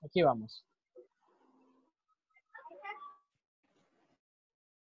on, aquí vamos.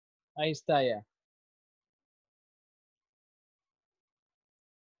 Ahí está ya.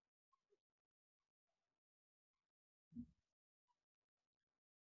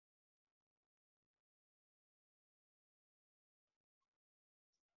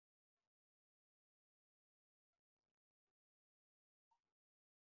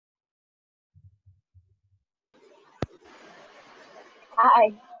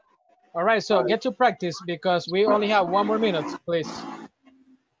 Hi. All right, so get to practice because we only have 1 more minute, please.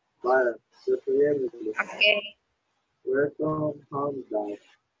 Vale, yo soy Emily. Okay. Welcome home, Dad.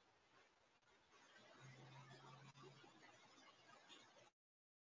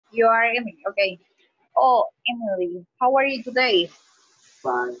 You are Emily. Okay. Oh, Emily, how are you today?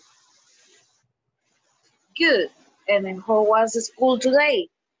 Fine. Good. And then how was the school today?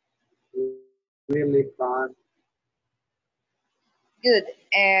 Really fun. Good.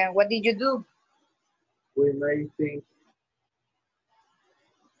 And what did you do? We made things.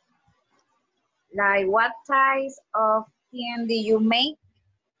 Like what types of candy you make?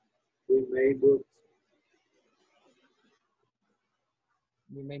 We made books.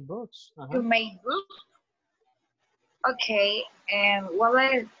 We made books. You make books? Okay, and what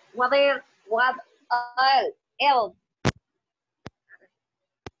else?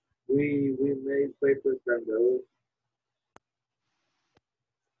 We made paper kangaroos.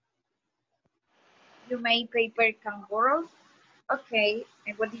 You made paper kangaroos? Okay,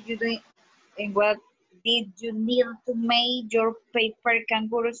 and what did you do? And what did you need to make your paper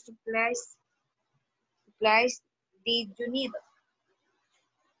kangaroo supplies? Supplies did you need?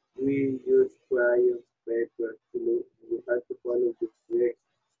 We used crayons, paper, glue. We had to follow the directions.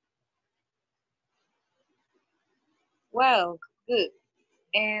 Well, good.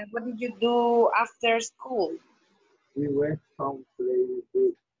 And what did you do after school? We went home, played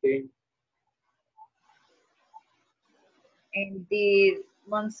the game. And did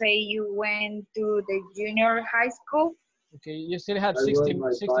Mom say you went to the junior high school? Okay, you still have I rode 60,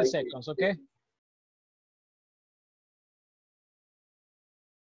 my 60 bike. seconds, okay?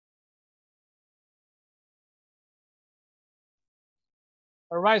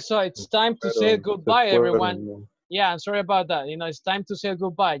 All right, so it's time to say Pero goodbye, se everyone. fueron. Yeah, I'm sorry about that. You know, it's time to say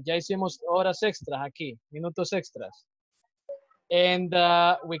goodbye. Ya hicimos horas extras aquí, minutos extras. And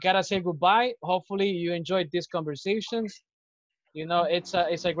we gotta say goodbye. Hopefully you enjoyed these conversations. You know, it's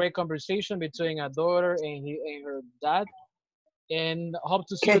a great conversation between a daughter and her dad. And hope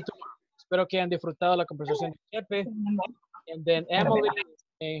to see you tomorrow. Espero que hayan disfrutado la conversación de Chepe. And then Emily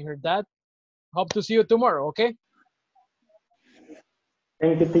and her dad. Hope to see you tomorrow, okay?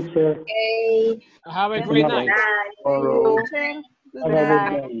 Thank you, teacher. Okay. Have a See you great tomorrow. night. Tomorrow.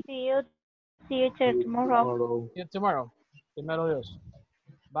 Have a good day. See you tomorrow. Tomorrow. See you tomorrow. Primero Dios.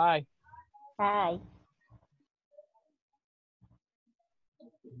 Bye. Bye.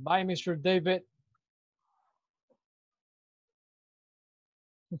 Bye, Mr. David.